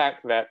because of the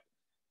fact that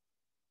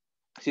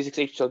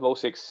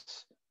C6H12O6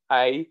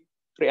 ay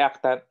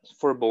reactant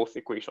for both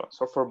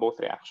equations or for both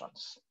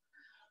reactions.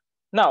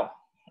 Now,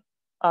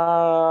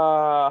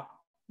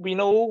 we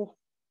know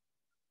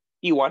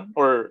E1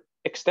 or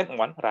extent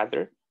 1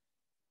 rather.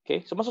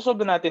 Okay, so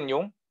masosolve natin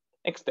yung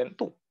extent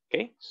 2.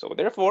 Okay, so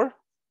therefore,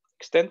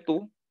 extent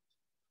 2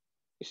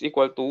 is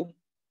equal to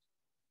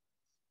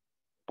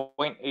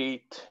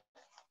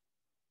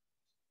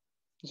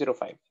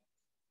 0.805.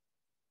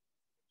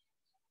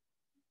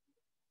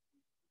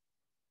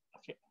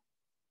 Okay.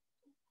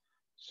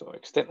 So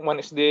extent 1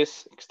 is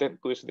this, extent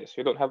 2 is this.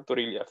 You don't have to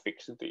really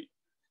affix the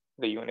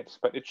units,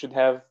 but it should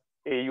have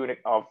a unit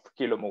of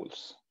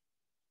kilomoles.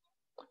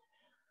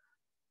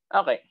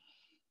 Okay.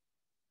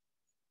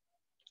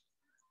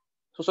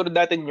 Susunod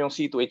natin yung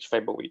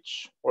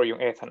C2H5OH or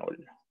yung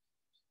ethanol.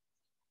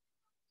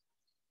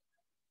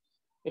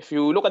 If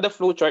you look at the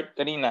flow chart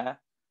kanina,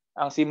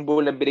 ang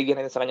symbol na binigyan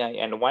natin sa kanya ay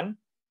N1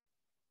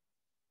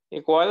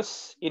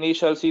 equals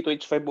initial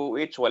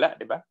C2H5OH, wala,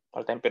 di ba?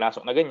 Wala tayong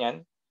pinasok na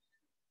ganyan.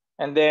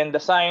 And then the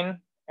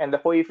sign and the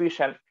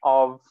coefficient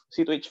of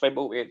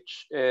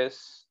C2H5OH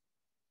is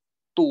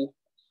 2.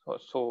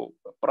 So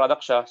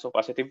product siya, so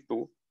positive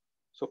 2.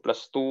 So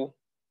plus 2,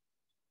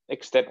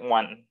 extent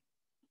 1.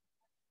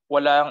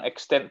 Walang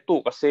extent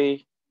 2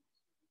 kasi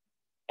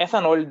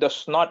ethanol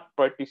does not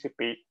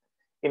participate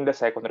in the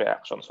second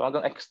reaction. So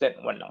hanggang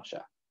extent 1 lang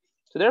siya.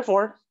 So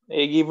therefore,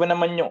 given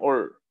naman yung,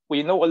 or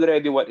we know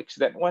already what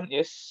extent 1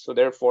 is. So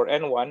therefore,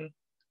 N1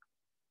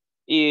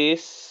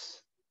 is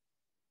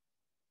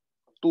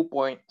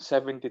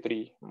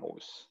 2.73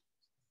 moles.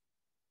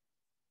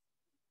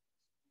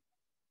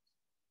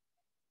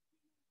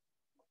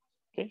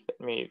 Okay, let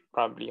me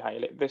probably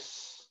highlight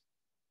this.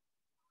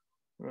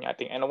 Yung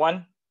ating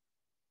N1.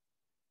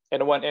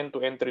 N1, N2,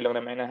 N3 lang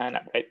naman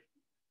nahanap, right?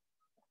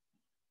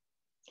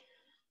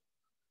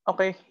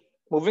 Okay,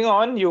 moving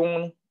on,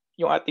 yung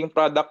ating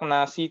product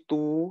na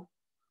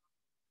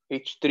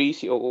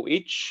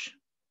C2H3COOH.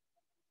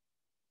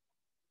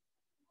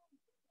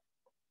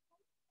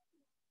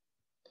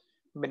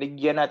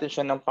 Binigyan natin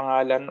siya ng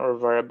pangalan or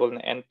variable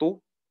na N2.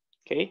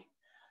 Okay,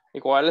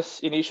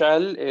 equals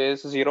initial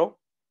is 0.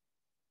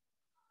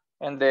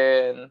 And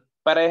then,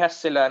 parehas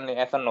sila ni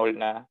ethanol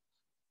na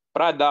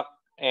product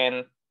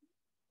and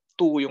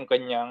 2 yung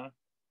kanyang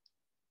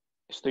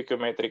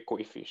stoichiometric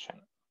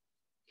coefficient.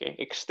 Okay,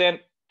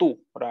 extent 2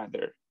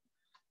 rather.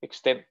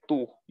 Extent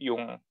 2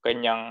 yung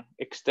kanyang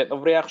extent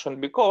of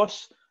reaction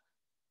because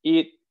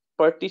it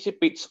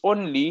participates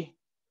only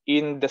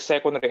in the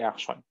second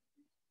reaction,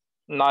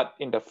 not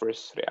in the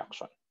first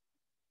reaction.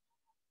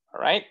 All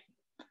right?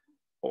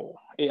 Oh,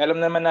 alam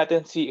naman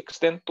natin si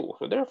extent 2.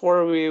 So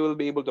therefore, we will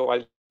be able to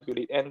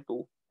calculate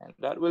N2 and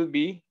that will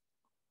be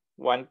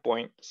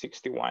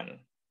 1.61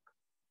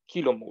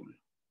 kilomole.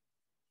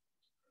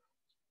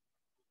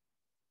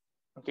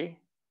 Okay?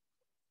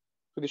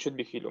 So this should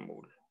be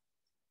kilomole.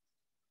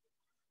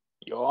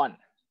 Yon.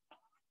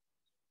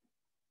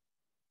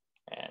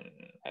 And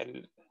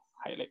I'll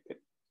highlight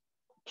it.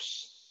 Oops,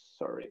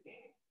 sorry.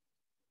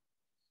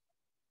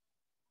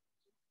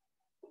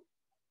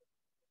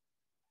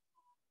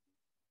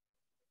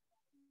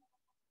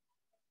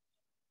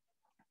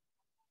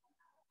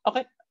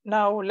 Okay,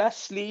 now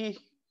lastly,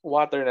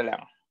 water na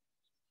lang.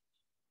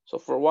 So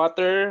for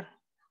water,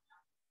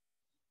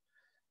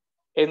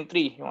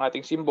 N3, yung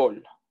ating symbol,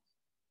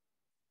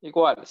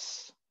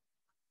 equals.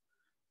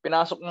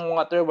 Pinasok ng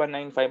water,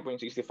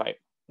 195.65.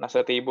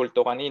 Nasa table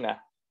to kanina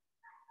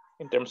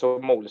in terms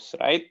of moles,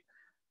 right?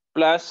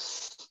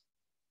 Plus,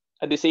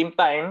 at the same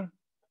time,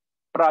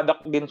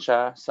 product din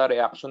siya sa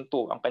reaction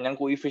 2. Ang kanyang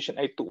coefficient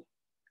ay 2.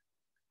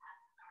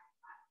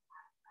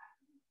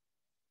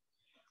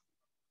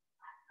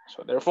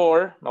 So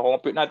therefore,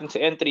 makukompute natin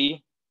si N3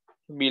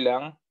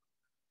 bilang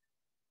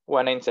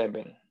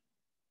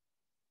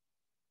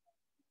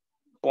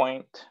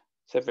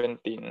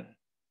 197.17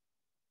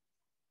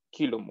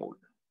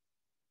 kilomole.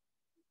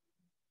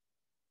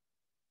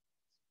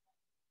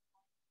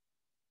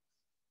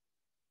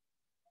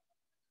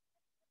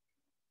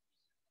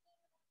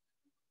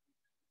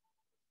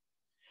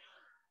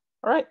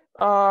 All right.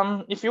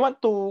 If you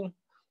want to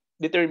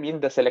determine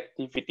the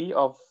selectivity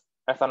of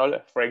ethanol,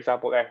 for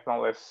example,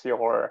 ethanol is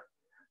your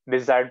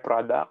desired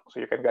product, so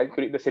you can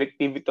calculate the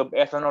selectivity of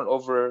ethanol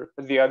over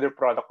the other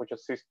product, which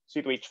is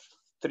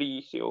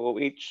C2H3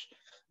 COOH,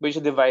 by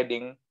just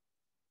dividing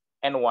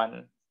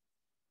N1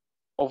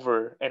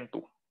 over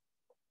N2.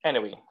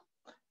 Anyway,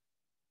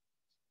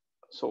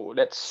 so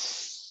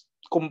let's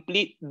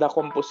complete the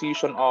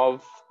composition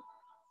of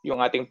yung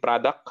ating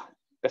product.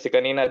 Kasi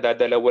kanina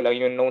dadalawa lang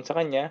yung known sa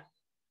kanya.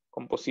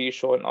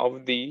 Composition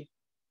of the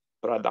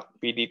product,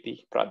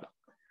 PDT product.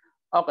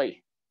 Okay.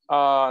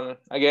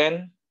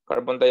 Again,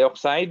 carbon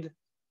dioxide,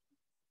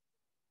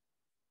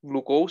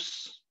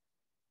 glucose.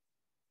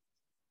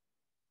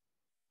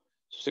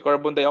 So si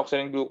carbon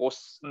dioxide and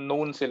glucose,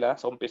 known sila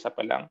sa umpisa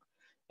pa lang.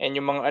 And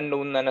yung mga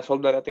unknown na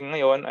nasolve na natin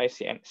ngayon ay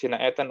sina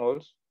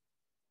ethanols.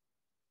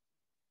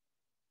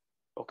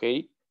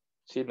 Okay.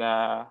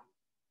 Sina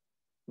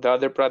the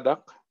other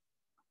product.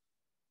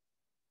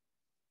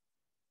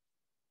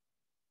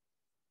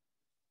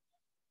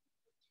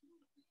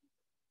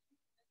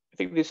 I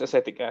think this is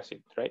acetic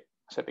acid, right?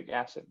 Acetic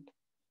acid.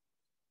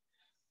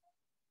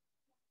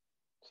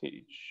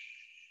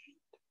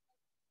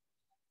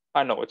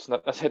 No, it's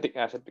not acetic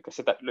acid because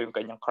tatlo yung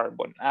kanyang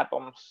carbon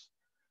atoms.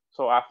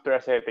 So after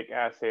acetic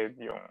acid,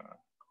 yung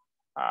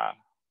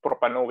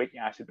propanoic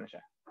acid na siya.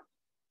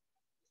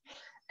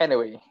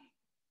 Anyway,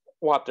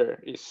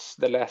 water is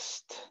the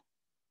last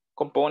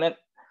component.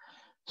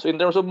 So in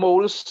terms of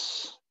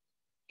moles,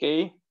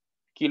 okay,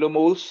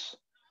 kilomoles,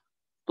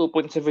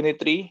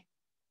 2.73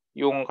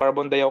 yung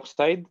carbon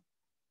dioxide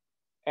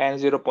and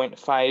 0.5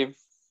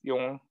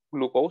 yung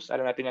glucose.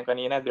 Alam natin yan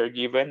kanina, they're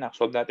given,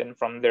 na-solve natin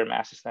from their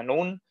masses na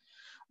known.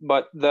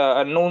 But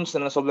the unknowns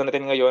na na-solve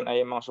natin ngayon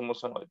ay mga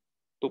sumusunod.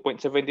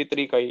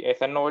 2.73 kay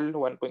ethanol,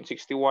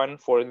 1.61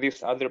 for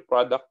this other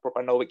product,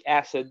 propanoic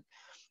acid,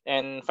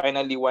 and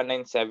finally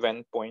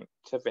 197.17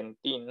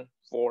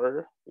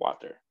 for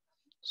water.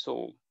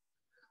 So,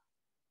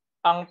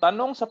 ang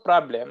tanong sa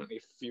problem,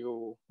 if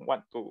you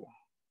want to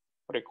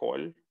recall,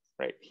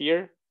 right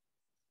here,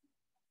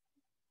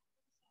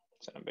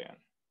 saan ba yan?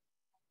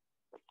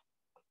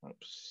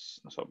 Oops,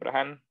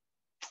 nasobrahan.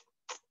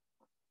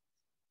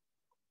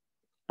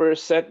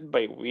 Percent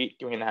by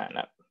weight yung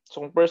hinahanap.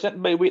 So kung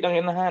percent by weight ang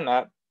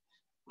hinahanap,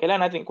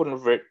 kailangan natin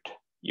convert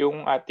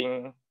yung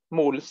ating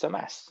moles sa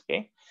mass.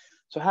 Okay?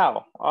 So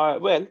how?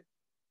 Well,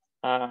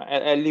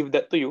 I'll leave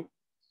that to you.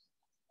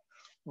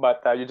 But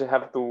you just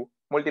have to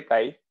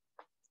multiply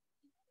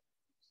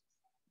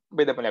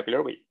by the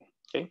molecular weight.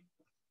 Okay?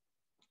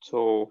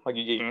 So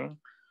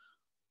magiging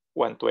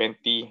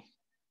 120.12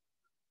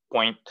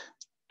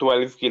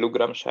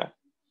 kilogram siya.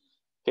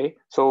 Okay?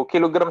 So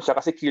kilogram siya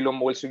kasi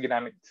kilomoles yung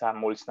ginamit sa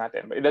moles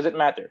natin. But it doesn't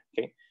matter.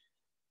 Okay?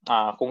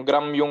 Kung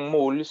gram yung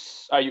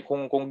moles,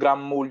 kung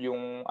gram mole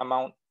yung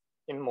amount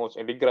in moles,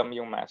 every gram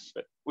yung mass.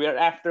 But we are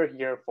after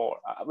here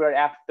we are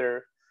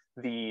after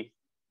the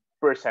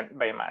percent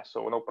by mass.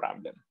 So no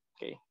problem.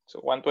 Okay? So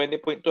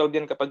 120.12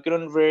 yan kapag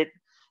convert.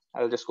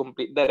 I'll just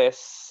complete the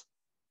rest.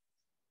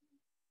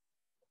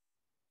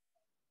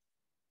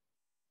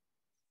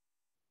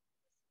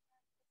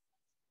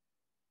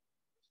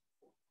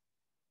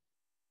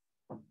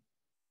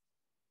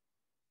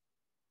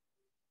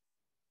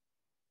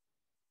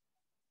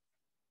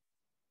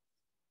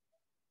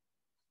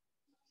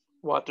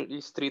 Water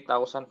is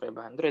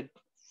 3,549.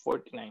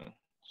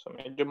 So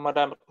medyo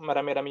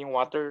marami-rami yung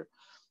water.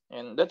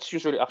 And that's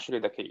usually actually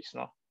the case,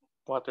 no?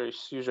 Water is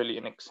usually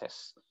in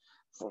excess.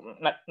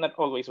 Not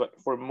always, but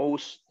for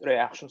most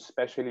reactions,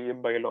 especially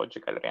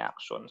biological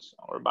reactions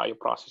or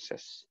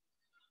bioprocesses.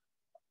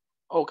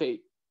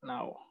 Okay,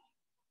 now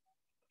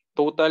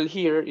total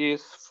here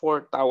is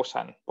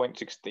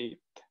 4,000.68.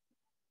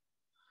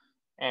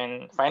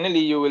 And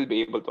finally, you will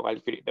be able to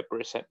calculate the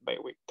percent by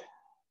weight.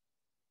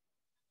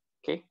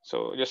 Okay,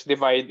 so just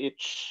divide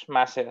each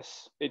mass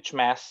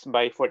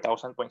by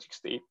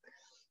 4,000.68.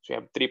 So you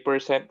have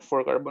 3%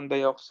 for carbon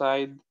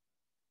dioxide,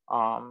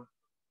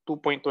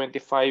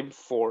 2.25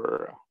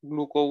 for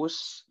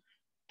glucose,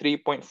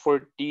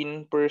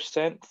 3.14%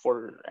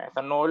 for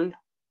ethanol,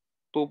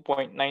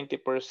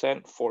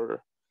 2.90% for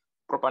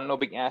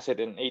propanoic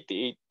acid, and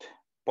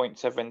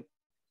 88.71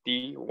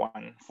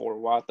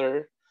 for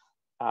water.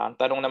 Ang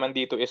tanong naman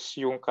dito is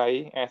yung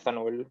kay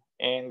ethanol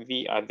and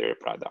the other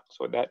product.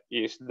 So that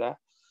is the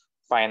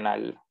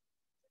final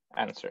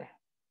answer.